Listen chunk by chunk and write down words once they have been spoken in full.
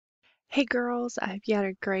Hey girls, I hope you had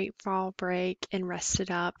a great fall break and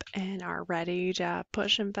rested up and are ready to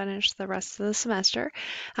push and finish the rest of the semester.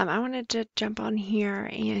 I wanted to jump on here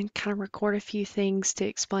and kind of record a few things to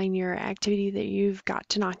explain your activity that you've got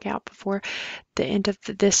to knock out before the end of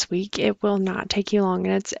this week. It will not take you long,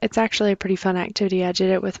 and it's actually a pretty fun activity. I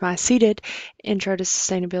did it with my seated intro to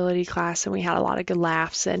sustainability class, and we had a lot of good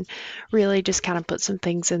laughs and really just kind of put some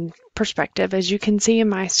things in perspective. As you can see in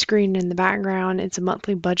my screen in the background, it's a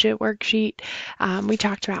monthly budget worksheet. We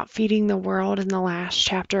talked about feeding the world in the last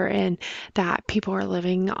chapter and that people are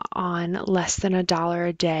living on less than $1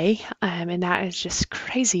 a day. And that is just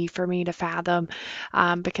crazy for me to fathom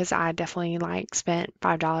because I definitely spent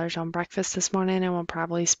 $5 on breakfast this morning and will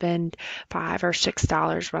probably spend $5 or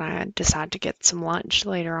 $6 when I decide to get some lunch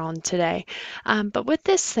later on today. But with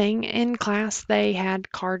this thing in class, they had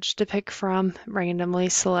cards to pick from, randomly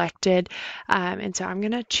selected. And so I'm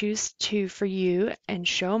going to choose two for you and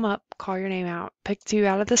show them up, call your name out, pick two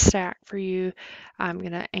out of the stack for you. I'm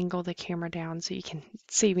going to angle the camera down so you can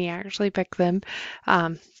see me actually pick them.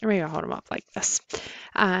 Or maybe I'll hold them up like this.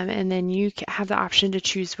 And then you have the option to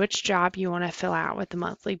choose which job you want to fill out with the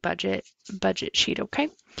monthly budget sheet, okay?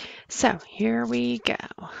 So here we go.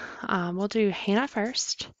 We'll do Hannah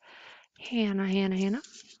first. Hannah.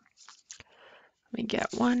 Let me get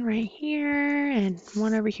one right here and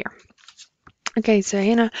one over here. Okay, so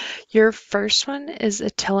Hannah, your first one is a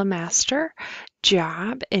telemaster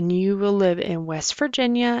job, and you will live in West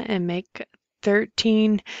Virginia and make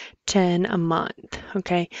 13.10 a month.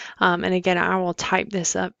 Okay, and again, I will type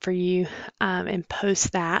this up for you and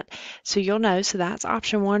post that so you'll know. So that's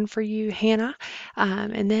option one for you, Hannah.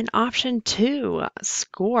 And then option two,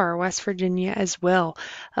 SCORE, West Virginia as well,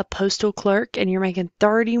 a postal clerk, and you're making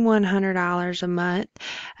 $3,100 a month,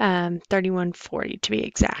 3140 to be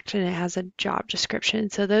exact, and it has a job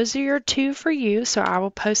description. So those are your two for you. So I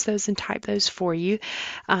will post those and type those for you.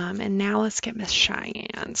 And now let's get Miss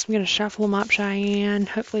Cheyenne. So I'm going to shuffle them up, Cheyenne.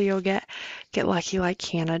 Hopefully you'll get lucky like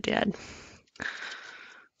Hannah did.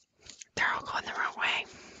 They're all going the wrong way.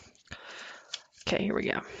 Okay, here we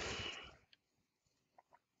go.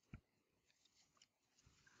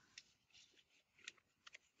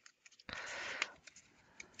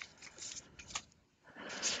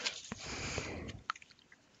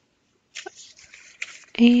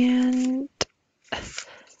 And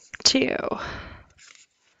two.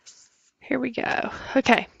 Here we go.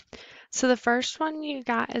 Okay. So the first one you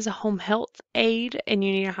got is a home health aide, and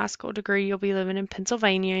you need a high school degree. You'll be living in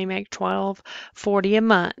Pennsylvania. You make $12.40 a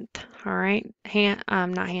month. All right,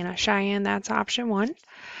 not Hannah, Cheyenne. That's option one.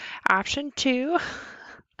 Option two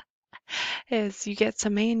is you get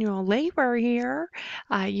some manual labor here.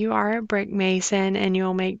 You are a brick mason, and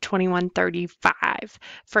you'll make $21.35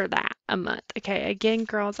 for that a month. Okay, again,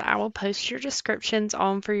 girls, I will post your descriptions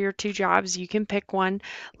on for your two jobs. You can pick one.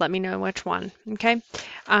 Let me know which one. Okay,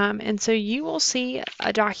 and so you will see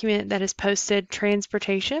a document that is posted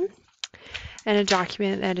transportation and a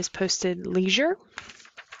document that is posted leisure.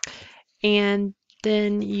 And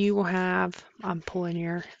then you will have, I'm pulling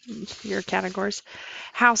your categories,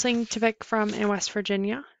 housing to pick from in West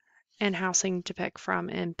Virginia and housing to pick from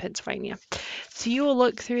in Pennsylvania. So you will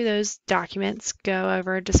look through those documents, go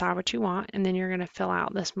over, decide what you want, and then you're going to fill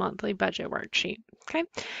out this monthly budget worksheet. Okay,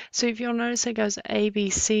 so if you'll notice it goes A,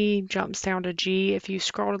 B, C, jumps down to G. If you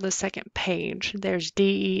scroll to the second page, there's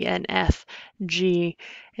D, E, and F, G,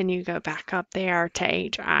 and you go back up there to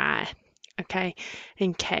H, I, okay,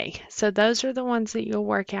 and K. So those are the ones that you'll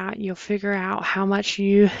work out. You'll figure out how much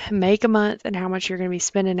you make a month and how much you're going to be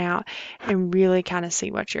spending out and really kind of see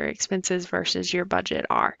what your expenses versus your budget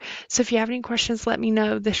are. So if you have any questions, let me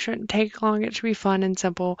know. This shouldn't take long. It should be fun and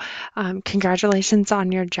simple. Congratulations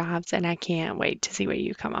on your jobs, and I can't wait to see what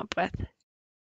you come up with.